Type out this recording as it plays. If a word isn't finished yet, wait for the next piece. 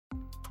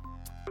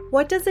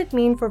What does it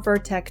mean for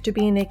Vertec to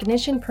be an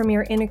Ignition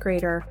Premier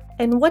Integrator,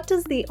 and what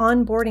does the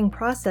onboarding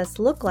process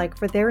look like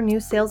for their new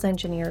sales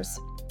engineers?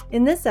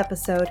 In this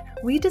episode,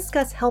 we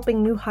discuss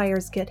helping new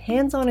hires get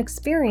hands-on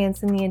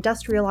experience in the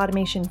industrial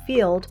automation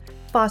field,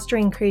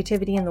 fostering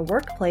creativity in the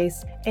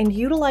workplace, and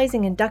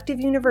utilizing Inductive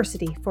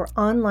University for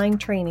online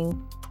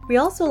training. We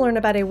also learn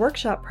about a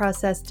workshop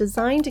process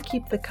designed to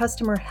keep the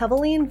customer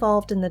heavily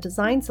involved in the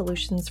design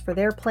solutions for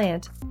their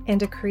plant,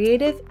 and a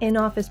creative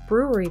in-office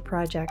brewery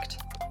project.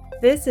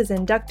 This is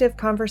Inductive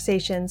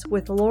Conversations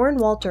with Lauren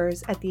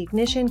Walters at the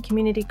Ignition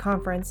Community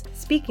Conference,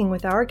 speaking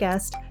with our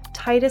guest,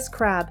 Titus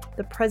Crabb,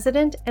 the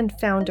president and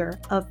founder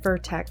of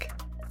Vertec.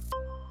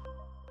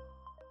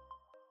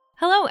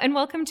 Hello, and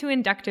welcome to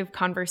Inductive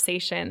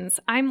Conversations.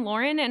 I'm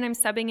Lauren, and I'm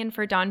subbing in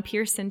for Don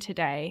Pearson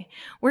today.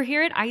 We're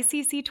here at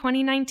ICC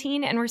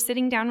 2019, and we're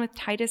sitting down with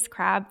Titus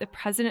Crabb, the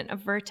president of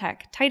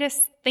Vertec.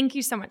 Titus, thank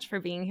you so much for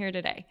being here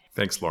today.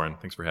 Thanks, Lauren.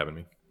 Thanks for having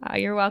me.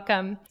 You're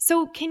welcome.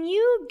 So can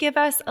you give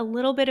us a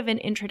little bit of an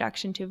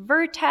introduction to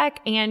Vertec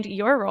and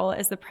your role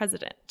as the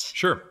president?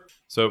 Sure.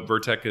 So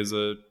Vertec is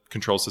a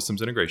control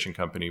systems integration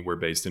company. We're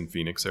based in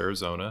Phoenix,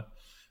 Arizona.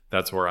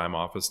 That's where I'm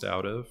officed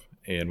out of.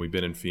 And we've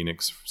been in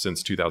Phoenix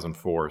since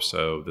 2004.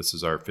 So this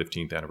is our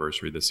 15th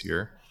anniversary this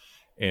year.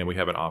 And we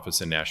have an office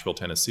in Nashville,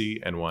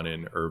 Tennessee, and one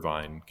in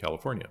Irvine,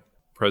 California.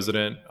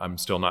 President, I'm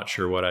still not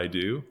sure what I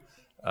do.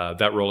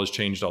 That role has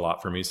changed a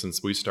lot for me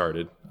since we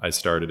started. I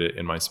started it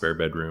in my spare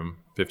bedroom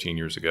 15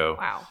 years ago.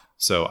 Wow.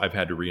 So I've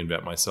had to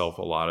reinvent myself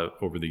a lot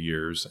over the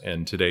years.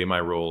 And today my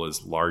role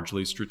is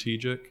largely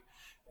strategic.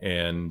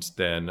 And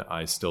then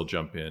I still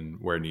jump in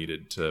where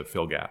needed to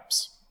fill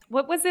gaps.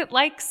 What was it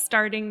like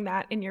starting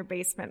that in your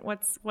basement?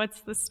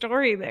 What's the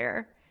story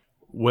there?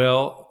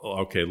 Well,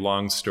 okay,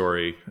 long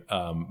story.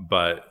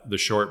 But the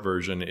short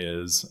version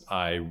is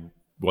I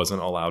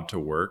wasn't allowed to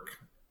work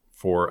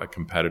for a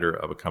competitor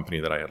of a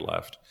company that I had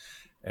left.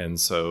 And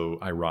so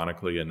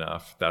ironically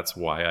enough, that's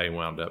why I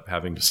wound up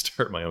having to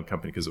start my own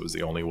company, because it was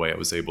the only way I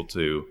was able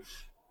to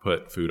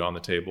put food on the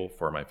table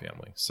for my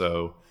family.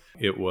 So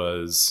it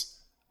was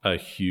a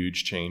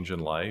huge change in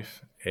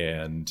life.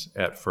 And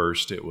at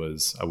first it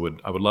was, I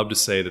would love to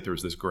say that there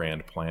was this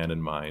grand plan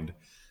in mind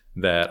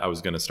that I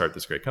was going to start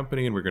this great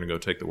company and we're going to go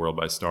take the world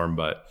by storm.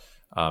 But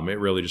it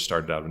really just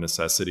started out of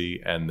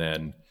necessity. And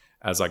then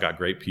as I got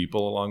great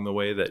people along the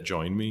way that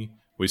joined me,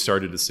 we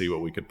started to see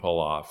what we could pull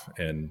off.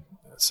 And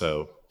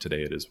so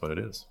today it is what it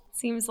is.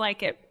 Seems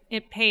like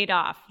it paid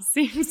off.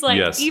 Seems like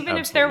yes, even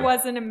absolutely. If there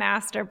wasn't a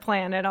master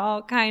plan, it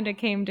all kind of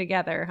came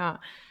together, huh?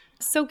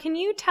 So can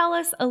you tell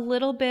us a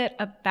little bit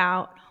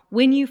about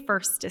when you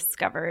first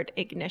discovered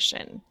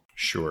Ignition?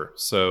 Sure.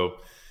 So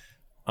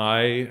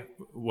I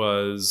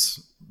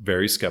was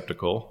very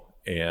skeptical,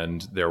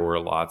 and there were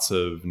lots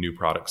of new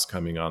products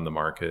coming on the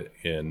market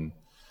in,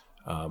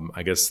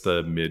 I guess,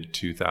 the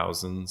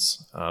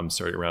mid-2000s,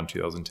 starting around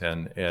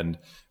 2010. And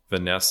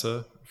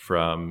Vanessa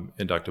from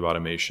Inductive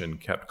Automation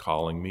kept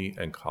calling me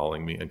and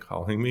calling me and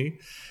calling me.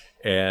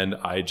 And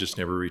I just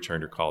never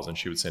returned her calls, and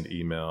she would send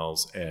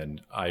emails.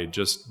 And I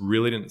just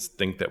really didn't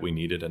think that we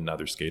needed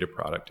another SCADA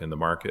product in the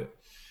market.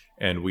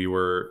 And we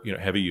were,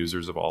 heavy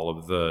users of all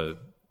of the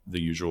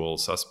usual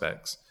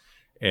suspects.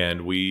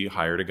 And we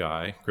hired a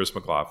guy, Chris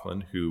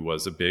McLaughlin, who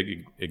was a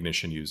big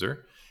Ignition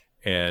user.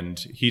 And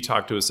he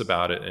talked to us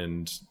about it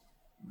and,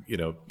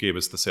 gave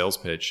us the sales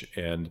pitch.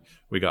 And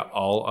we got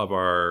all of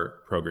our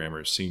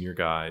programmers, senior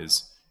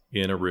guys,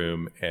 in a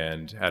room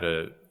and had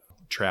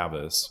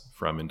Travis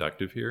from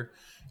Inductive here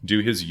do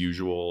his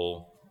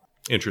usual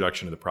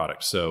introduction to the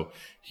product. So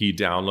he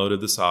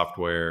downloaded the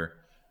software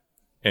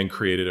and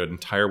created an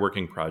entire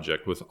working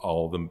project with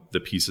all the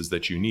pieces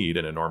that you need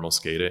in a normal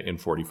SCADA in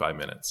 45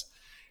 minutes.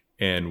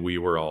 And we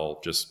were all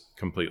just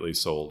completely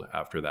sold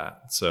after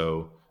that.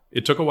 So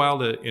it took a while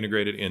to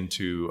integrate it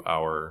into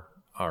our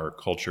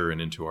culture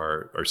and into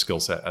our skill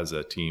set as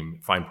a team,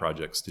 find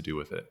projects to do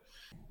with it.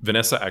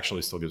 Vanessa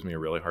actually still gives me a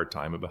really hard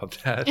time about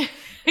that.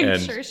 I'm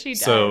sure she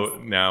does.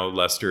 So now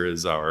Lester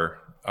is our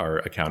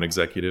account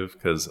executive,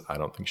 because I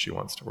don't think she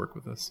wants to work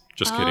with us.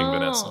 Just kidding,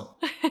 Vanessa.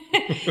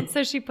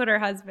 So she put her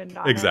husband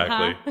on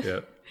Exactly, it, huh? Yeah.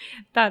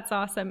 That's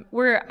awesome.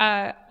 We're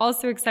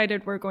also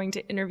excited we're going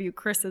to interview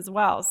Chris as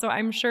well. So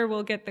I'm sure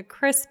we'll get the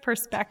Chris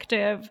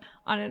perspective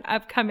on an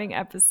upcoming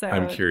episode.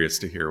 I'm curious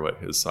to hear what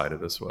his side of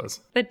this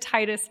was. The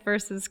Titus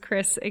versus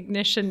Chris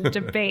Ignition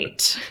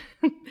debate.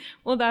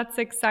 Well, that's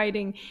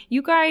exciting.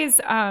 You guys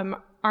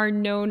are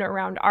known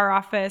around our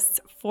office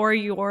for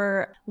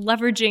your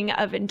leveraging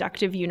of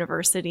Inductive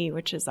University,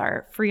 which is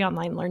our free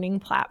online learning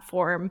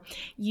platform.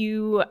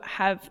 You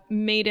have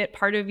made it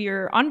part of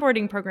your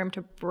onboarding program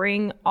to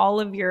bring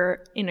all of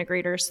your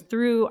integrators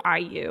through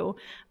IU.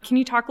 Can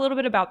you talk a little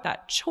bit about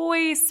that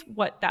choice,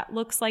 what that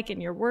looks like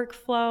in your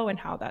workflow, and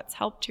how that's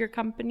helped your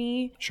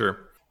company? Sure.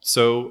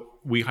 So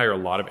we hire a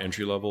lot of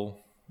entry-level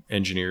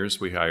engineers.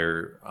 We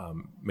hire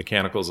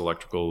mechanicals,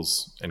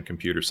 electricals, and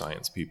computer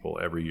science people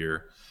every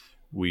year.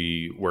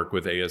 We work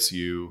with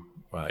ASU,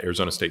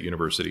 Arizona State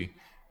University,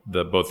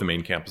 both the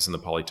main campus and the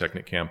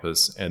Polytechnic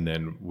campus. And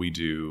then we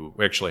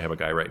actually have a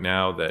guy right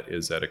now that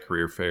is at a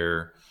career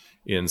fair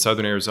in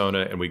Southern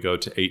Arizona, and we go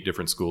to 8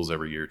 different schools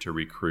every year to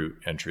recruit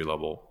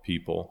entry-level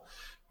people.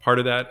 Part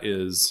of that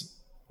is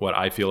what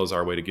I feel is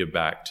our way to give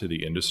back to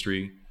the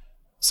industry.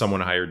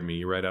 Someone hired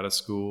me right out of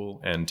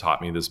school and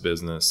taught me this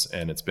business,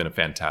 and it's been a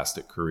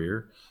fantastic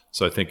career.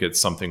 So I think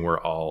it's something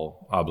we're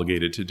all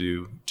obligated to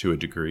do to a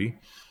degree.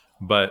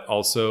 But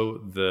also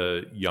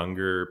the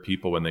younger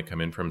people, when they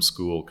come in from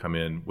school, come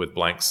in with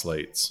blank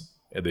slates.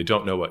 They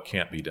don't know what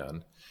can't be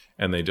done,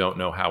 and they don't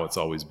know how it's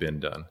always been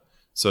done.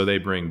 So they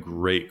bring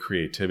great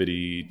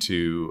creativity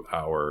to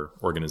our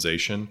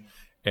organization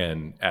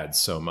and add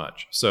so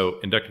much. So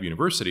Inductive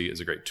University is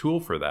a great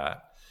tool for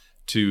that,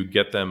 to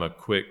get them a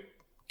quick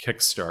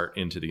kickstart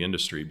into the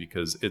industry,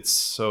 because it's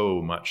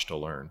so much to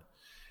learn.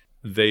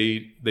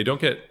 They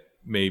don't get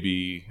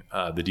maybe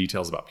the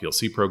details about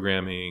PLC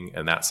programming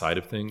and that side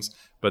of things,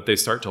 but they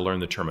start to learn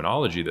the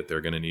terminology that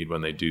they're going to need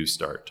when they do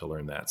start to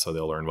learn that. So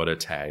they'll learn what a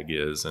tag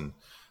is, and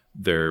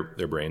their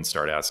brains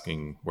start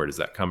asking, where does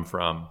that come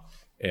from?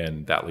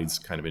 And that leads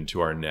kind of into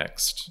our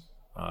next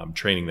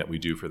training that we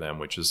do for them,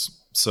 which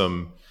is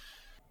some,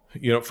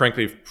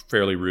 frankly,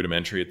 fairly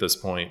rudimentary at this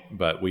point,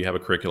 but we have a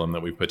curriculum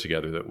that we've put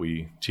together that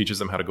teaches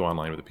them how to go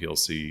online with a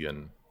PLC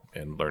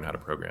and learn how to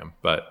program.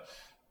 But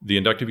the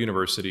Inductive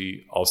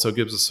University also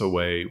gives us a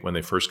way, when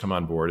they first come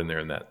on board and they're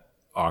in that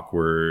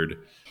awkward,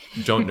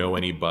 don't know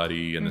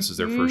anybody, and this is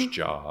their first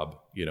job,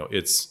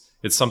 it's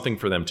something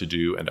for them to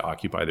do and to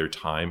occupy their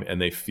time,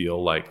 and they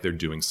feel like they're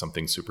doing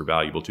something super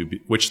valuable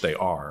which they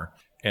are.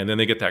 And then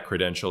they get that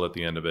credential at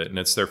the end of it, and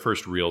it's their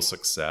first real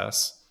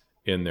success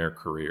in their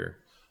career.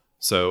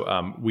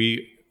 So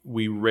we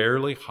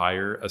rarely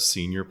hire a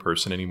senior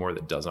person anymore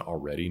that doesn't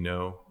already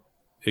know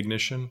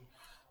Ignition.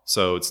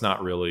 So it's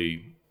not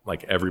really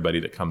like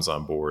everybody that comes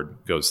on board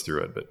goes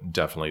through it, but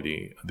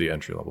definitely the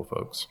entry-level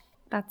folks.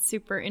 That's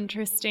super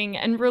interesting.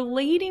 And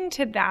relating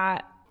to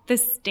that, the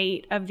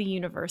state of the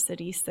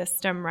university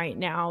system right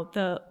now,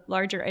 the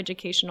larger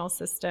educational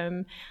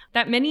system,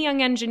 that many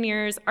young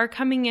engineers are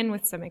coming in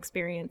with some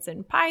experience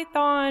in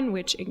Python,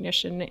 which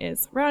Ignition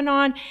is run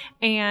on,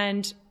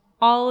 and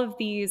all of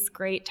these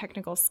great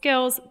technical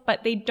skills,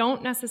 but they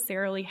don't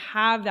necessarily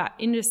have that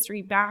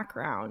industry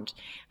background.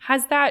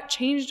 Has that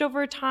changed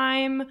over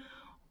time?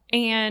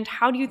 And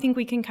how do you think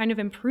we can kind of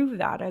improve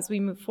that as we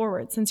move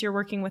forward, since you're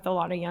working with a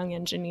lot of young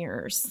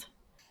engineers?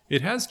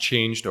 It has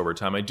changed over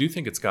time. I do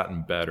think it's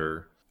gotten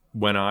better.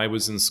 When I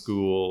was in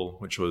school,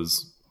 which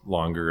was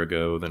longer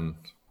ago than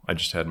I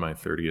just had my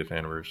 30th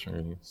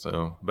anniversary.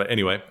 But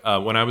anyway,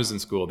 when I was in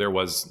school, there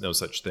was no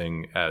such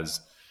thing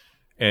as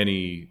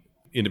any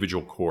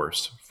individual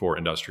course for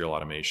industrial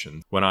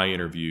automation. When I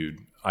interviewed,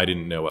 I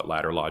didn't know what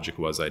ladder logic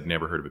was. I'd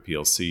never heard of a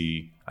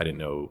PLC. I didn't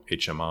know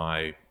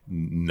HMI,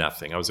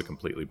 nothing. I was a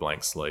completely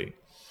blank slate.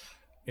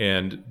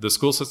 And the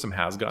school system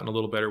has gotten a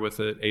little better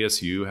with it.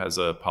 ASU has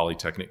a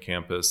Polytechnic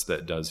campus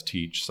that does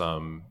teach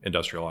some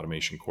industrial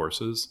automation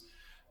courses.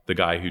 The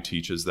guy who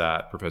teaches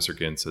that, Professor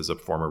Gintz, is a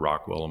former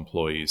Rockwell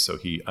employee, so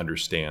he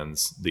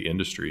understands the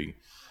industry.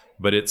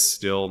 But it's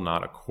still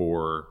not a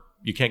core.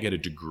 You can't get a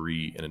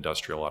degree in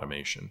industrial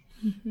automation.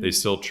 Mm-hmm. They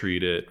still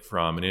treat it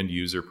from an end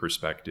user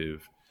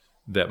perspective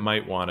that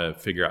might want to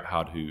figure out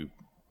how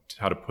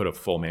to put a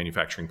full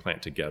manufacturing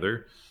plant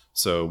together.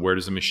 So where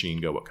does a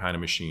machine go? What kind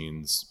of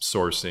machines?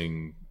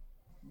 Sourcing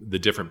the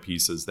different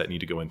pieces that need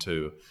to go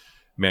into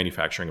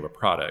manufacturing of a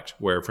product.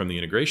 Where from the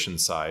integration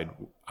side,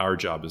 our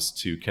job is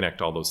to connect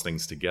all those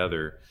things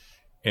together,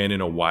 and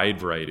in a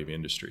wide variety of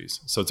industries.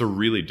 So it's a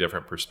really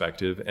different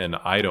perspective, and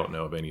I don't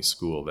know of any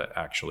school that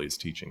actually is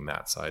teaching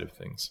that side of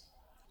things.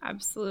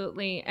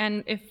 Absolutely.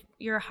 And if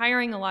you're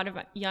hiring a lot of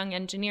young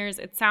engineers,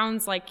 it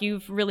sounds like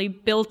you've really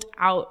built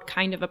out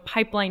kind of a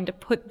pipeline to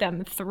put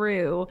them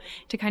through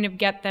to kind of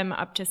get them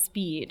up to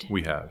speed.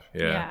 We have,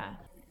 yeah.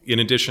 In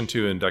addition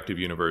to Inductive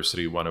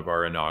University, one of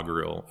our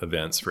inaugural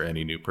events for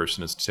any new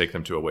person is to take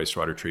them to a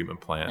wastewater treatment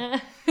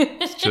plant.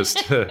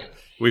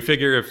 We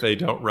figure if they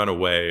don't run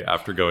away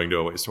after going to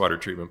a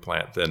wastewater treatment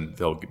plant, then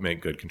they'll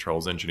make good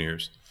controls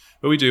engineers.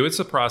 But we do. It's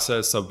a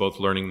process of both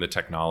learning the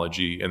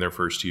technology in their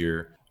first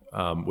year,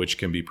 which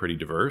can be pretty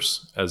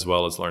diverse, as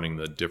well as learning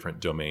the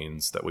different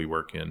domains that we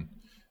work in.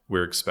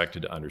 We're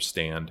expected to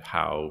understand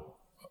how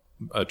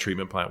a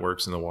treatment plant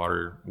works in the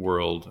water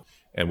world,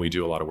 and we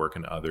do a lot of work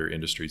in other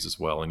industries as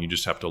well. And you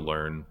just have to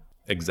learn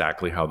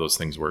exactly how those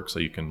things work so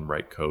you can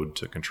write code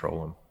to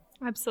control them.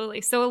 Absolutely.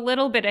 So a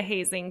little bit of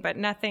hazing, but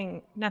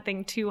nothing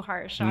too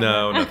harsh.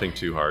 No, nothing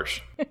too harsh.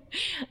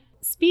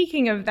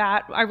 Speaking of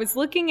that, I was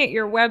looking at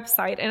your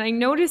website and I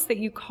noticed that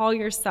you call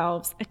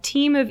yourselves a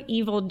team of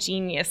evil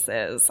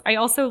geniuses. I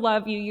also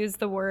love you use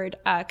the word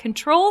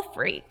control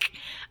freak.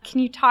 Can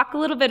you talk a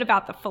little bit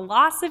about the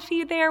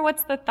philosophy there?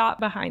 What's the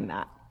thought behind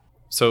that?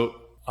 So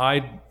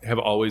I have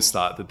always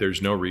thought that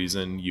there's no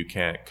reason you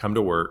can't come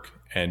to work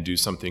and do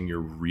something you're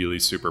really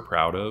super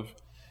proud of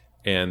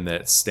and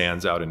that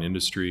stands out in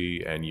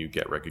industry and you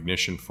get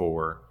recognition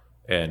for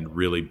and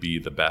really be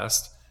the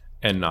best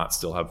and not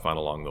still have fun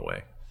along the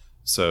way.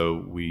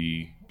 So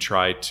we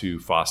try to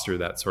foster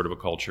that sort of a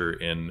culture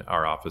in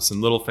our office,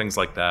 and little things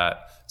like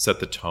that set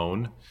the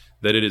tone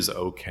that it is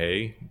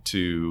okay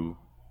to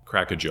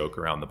crack a joke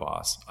around the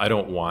boss. I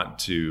don't want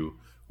to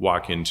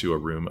walk into a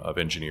room of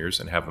engineers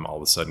and have them all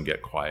of a sudden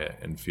get quiet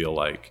and feel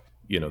like,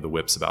 the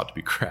whip's about to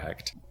be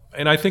cracked.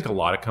 And I think a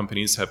lot of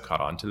companies have caught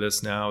on to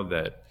this now,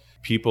 that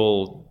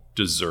people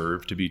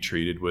deserve to be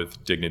treated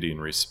with dignity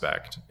and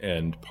respect.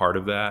 And part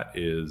of that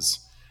is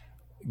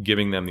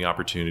giving them the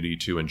opportunity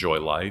to enjoy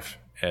life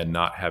and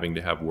not having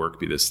to have work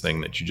be this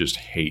thing that you just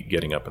hate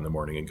getting up in the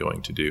morning and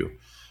going to do.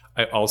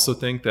 I also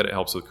think that it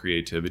helps with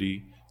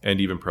creativity and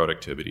even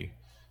productivity.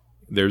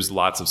 There's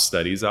lots of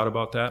studies out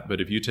about that,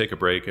 but if you take a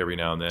break every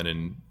now and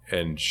then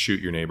and shoot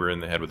your neighbor in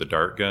the head with a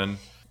dart gun,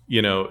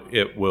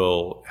 it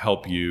will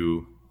help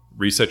you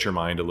reset your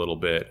mind a little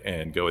bit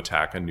and go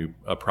attack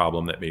a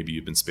problem that maybe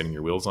you've been spinning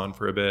your wheels on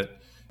for a bit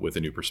with a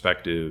new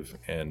perspective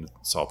and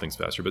solve things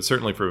faster. But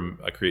certainly from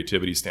a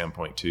creativity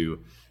standpoint too,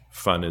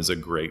 fun is a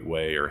great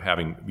way, or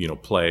having,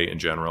 play in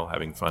general,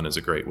 having fun is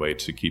a great way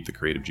to keep the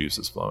creative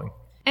juices flowing.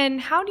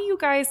 And how do you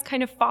guys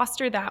kind of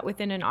foster that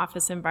within an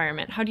office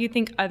environment? How do you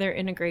think other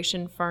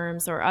integration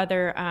firms or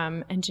other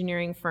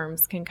engineering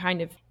firms can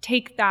kind of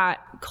take that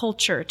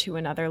culture to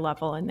another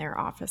level in their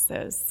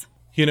offices?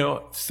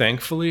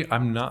 Thankfully,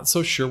 I'm not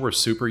so sure we're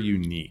super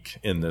unique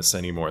in this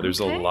anymore.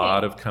 There's a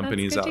lot of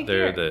companies out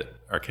there that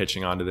are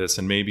catching on to this,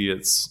 and maybe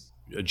it's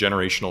a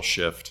generational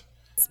shift.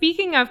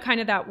 Speaking of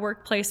kind of that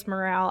workplace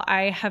morale,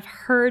 I have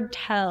heard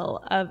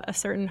tell of a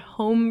certain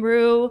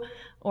homebrew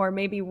or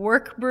maybe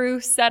work brew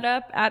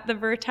setup at the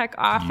Vertec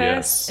office.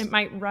 Yes. It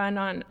might run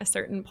on a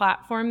certain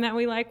platform that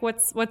we like.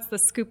 What's the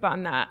scoop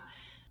on that?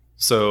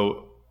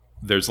 So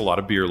there's a lot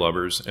of beer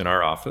lovers in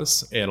our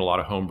office and a lot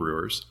of home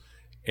brewers.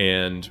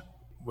 And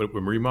when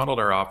we remodeled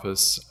our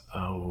office,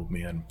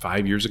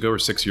 5 years ago or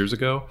 6 years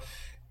ago,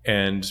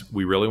 and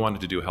we really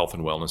wanted to do a health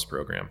and wellness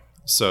program.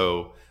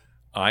 So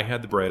I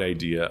had the bright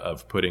idea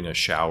of putting a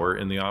shower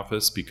in the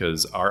office,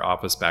 because our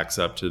office backs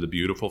up to the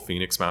beautiful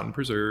Phoenix Mountain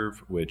Preserve,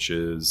 which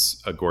is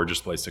a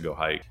gorgeous place to go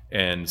hike.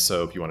 And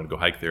so if you wanted to go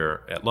hike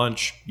there at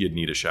lunch, you'd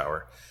need a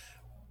shower.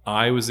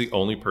 I was the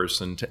only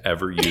person to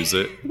ever use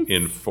it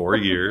in 4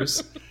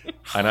 years,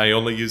 and I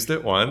only used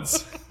it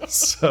once.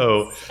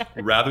 So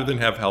rather than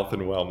have health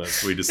and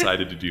wellness, we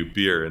decided to do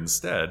beer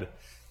instead.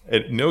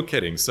 And no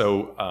kidding.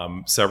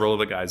 So several of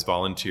the guys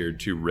volunteered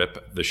to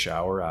rip the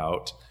shower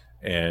out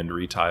and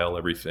retile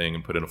everything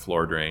and put in a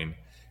floor drain.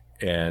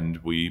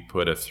 And we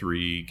put a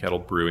 3-kettle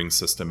brewing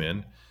system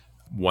in.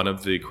 One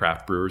of the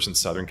craft brewers in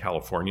Southern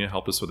California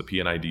helped us with a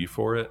P&ID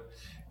for it.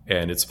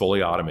 And it's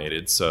fully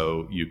automated.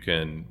 So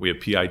we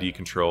have PID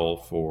control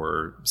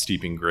for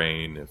steeping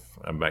grain. If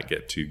I might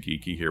get too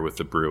geeky here with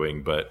the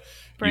brewing, but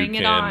Bring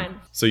it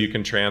on. So you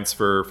can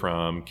transfer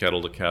from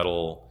kettle to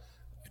kettle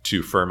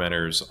to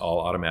fermenters all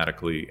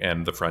automatically.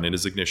 And the front end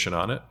is ignition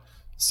on it.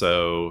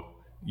 So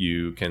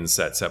you can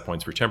set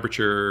points for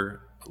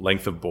temperature,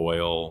 length of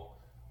boil,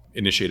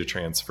 initiate a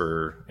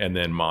transfer, and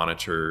then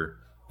monitor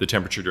the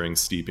temperature during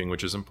steeping,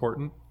 which is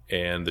important,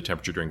 and the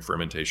temperature during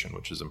fermentation,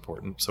 which is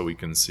important. So we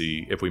can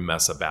see if we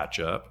mess a batch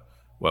up,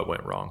 what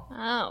went wrong.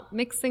 Oh,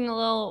 mixing a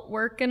little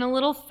work and a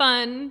little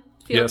fun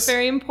feels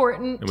very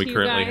important. And we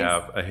currently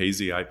have a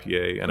hazy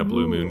IPA and a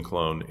Blue Moon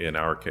clone in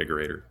our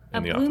kegerator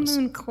in the office. A Blue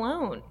Moon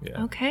clone.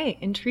 Yeah. Okay,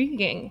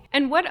 intriguing.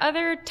 And what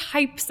other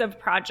types of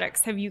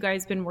projects have you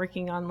guys been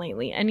working on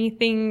lately?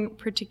 Anything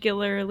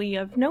particularly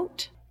of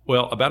note?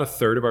 Well, about a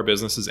third of our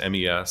business is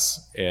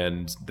MES,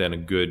 and then a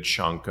good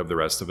chunk of the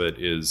rest of it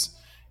is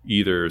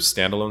either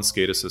standalone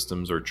SCADA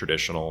systems or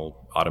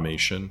traditional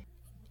automation.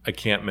 I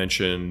can't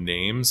mention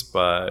names,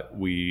 but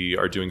we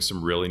are doing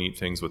some really neat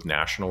things with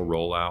national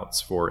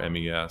rollouts for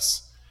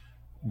MES,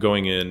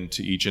 going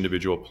into each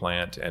individual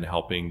plant and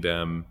helping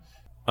them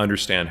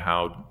understand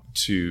how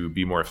to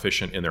be more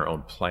efficient in their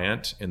own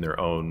plant, in their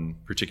own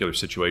particular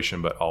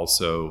situation, but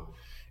also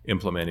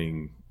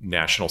implementing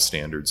national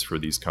standards for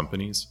these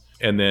companies.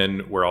 And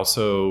then we're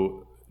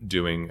also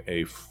doing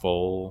a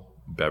full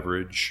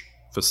beverage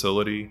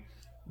facility,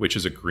 which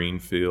is a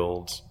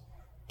greenfield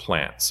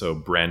plant. So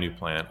brand new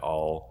plant,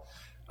 all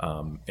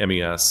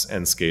MES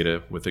and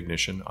SCADA with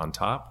ignition on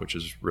top, which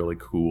is really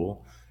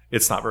cool.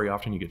 It's not very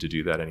often you get to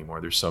do that anymore.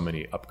 There's so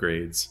many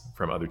upgrades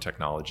from other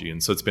technology.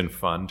 And so it's been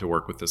fun to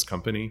work with this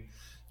company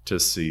to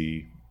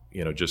see,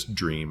 just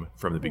dream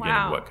from the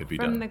beginning what could be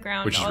done. From the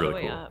ground which is all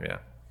really the way cool. up. Yeah.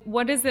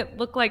 What does it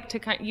look like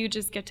to you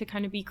just get to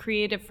kind of be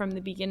creative from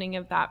the beginning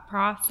of that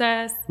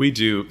process? We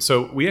do.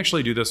 So we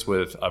actually do this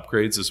with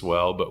upgrades as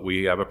well, but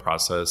we have a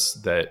process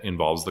that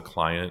involves the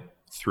client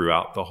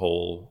throughout the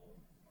whole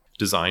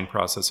design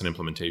process and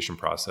implementation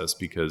process,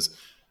 because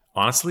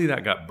honestly,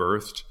 that got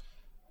birthed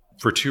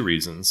for 2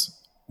 reasons.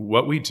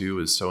 What we do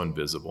is so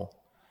invisible,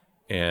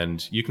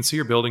 and you can see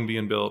your building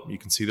being built, you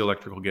can see the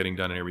electrical getting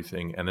done and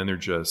everything, and then they're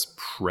just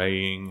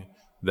praying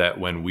that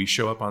when we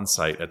show up on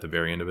site at the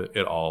very end of it,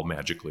 it all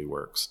magically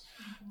works.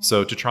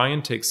 So to try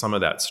and take some of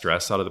that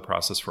stress out of the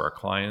process for our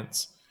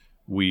clients,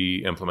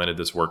 we implemented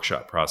this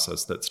workshop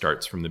process that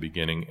starts from the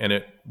beginning. And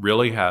it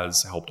really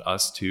has helped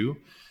us too,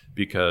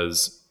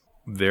 because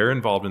they're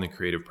involved in the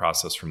creative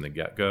process from the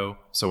get-go.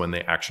 So when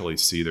they actually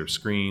see their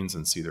screens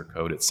and see their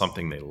code, it's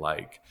something they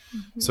like.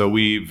 So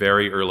we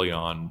very early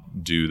on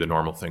do the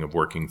normal thing of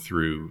working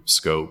through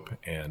scope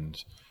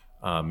and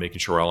making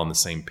sure we're all on the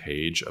same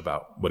page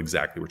about what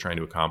exactly we're trying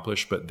to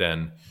accomplish. But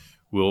then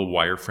we'll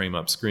wireframe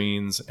up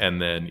screens,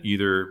 and then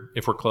either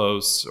if we're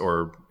close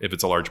or if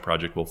it's a large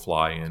project, we'll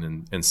fly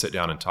in and sit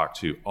down and talk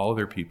to all of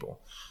their people.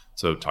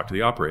 So talk to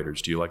the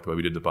operators. Do you like the way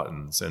we did the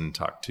buttons? And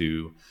talk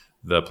to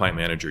the plant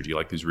manager. Do you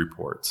like these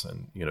reports?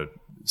 And,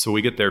 so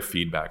we get their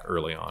feedback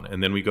early on,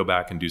 and then we go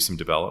back and do some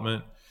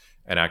development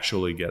and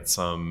actually get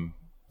some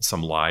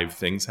live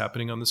things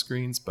happening on the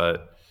screens,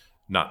 but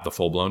not the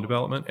full-blown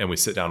development. And we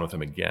sit down with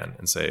them again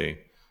and say,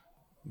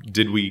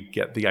 did we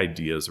get the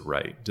ideas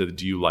right? Do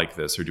you like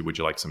this, or would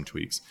you like some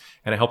tweaks?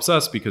 And it helps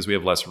us because we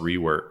have less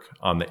rework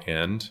on the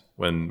end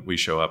when we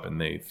show up and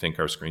they think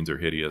our screens are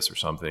hideous or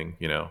something.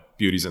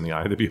 Beauty's in the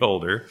eye of the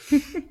beholder.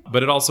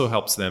 But it also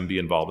helps them be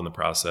involved in the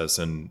process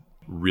and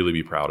really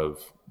be proud of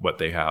what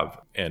they have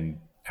and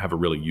have a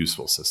really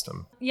useful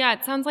system. Yeah,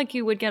 it sounds like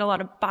you would get a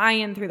lot of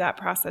buy-in through that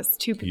process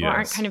too. People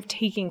aren't kind of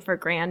taking for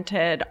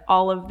granted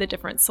all of the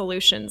different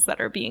solutions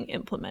that are being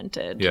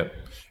implemented. Yeah.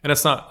 And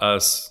it's not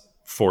us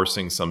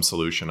forcing some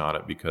solution on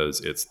it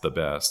because it's the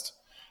best.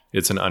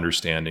 It's an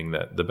understanding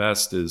that the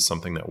best is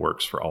something that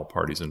works for all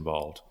parties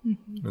involved,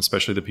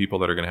 especially the people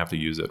that are going to have to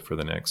use it for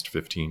the next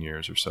 15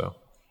 years or so.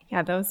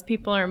 Yeah, those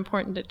people are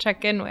important to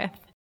check in with.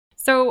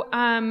 So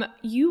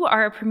you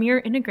are a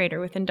premier integrator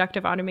with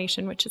Inductive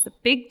Automation, which is a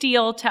big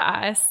deal to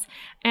us.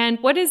 And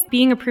what does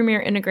being a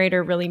premier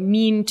integrator really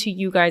mean to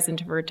you guys and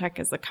to Vertec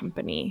as a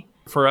company?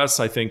 For us,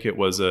 I think it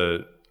was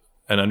an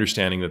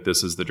understanding that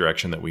this is the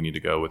direction that we need to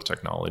go with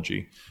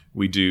technology.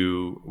 We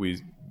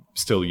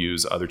still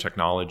use other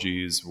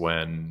technologies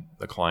when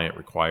the client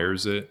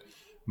requires it,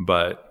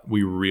 but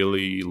we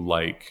really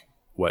like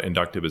what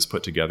Inductive has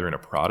put together in a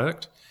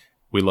product.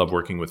 We love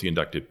working with the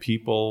Inductive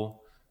people,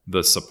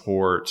 the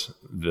support,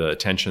 the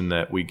attention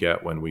that we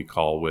get when we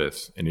call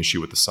with an issue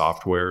with the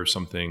software or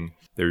something.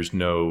 There's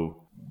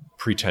no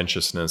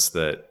pretentiousness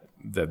that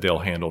they'll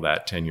handle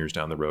that 10 years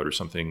down the road or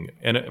something.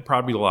 And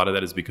probably a lot of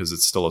that is because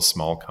it's still a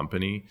small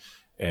company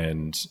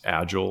and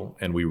agile,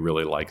 and we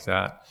really like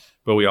that.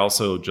 But we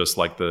also just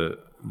like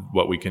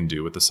what we can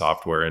do with the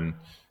software. And,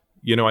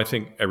 I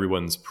think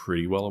everyone's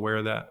pretty well aware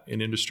of that in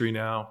industry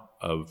now,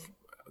 of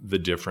the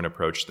different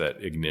approach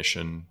that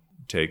Ignition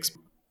takes.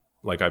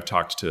 Like I've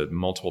talked to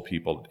multiple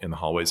people in the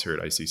hallways here at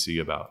ICC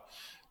about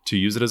to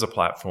use it as a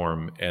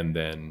platform and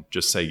then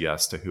just say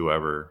yes to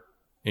whoever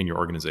in your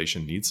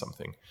organization needs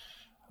something.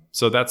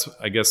 So that's,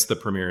 I guess, the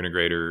premier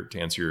integrator, to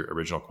answer your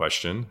original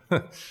question,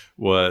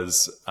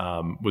 was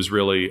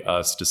really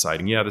us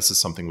deciding, this is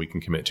something we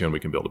can commit to and we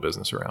can build a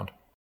business around.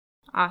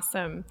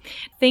 Awesome.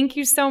 Thank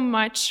you so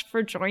much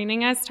for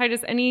joining us.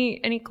 Titus,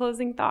 any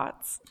closing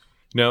thoughts?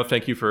 No,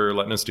 thank you for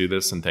letting us do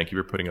this, and thank you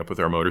for putting up with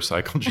our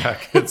motorcycle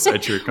jackets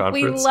at your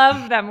conference. We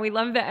love them. We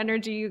love the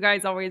energy you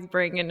guys always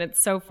bring, and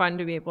it's so fun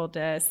to be able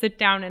to sit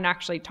down and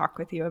actually talk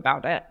with you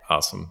about it.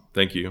 Awesome.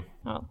 Thank you.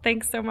 Well,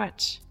 thanks so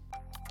much.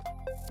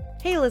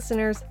 Hey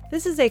listeners,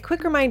 this is a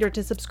quick reminder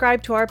to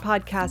subscribe to our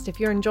podcast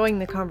if you're enjoying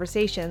the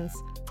conversations.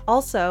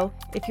 Also,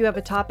 if you have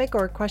a topic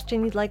or a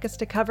question you'd like us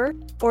to cover,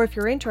 or if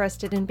you're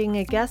interested in being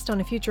a guest on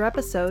a future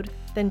episode,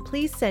 then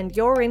please send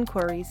your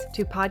inquiries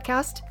to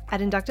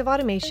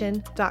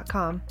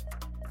podcast@inductiveautomation.com.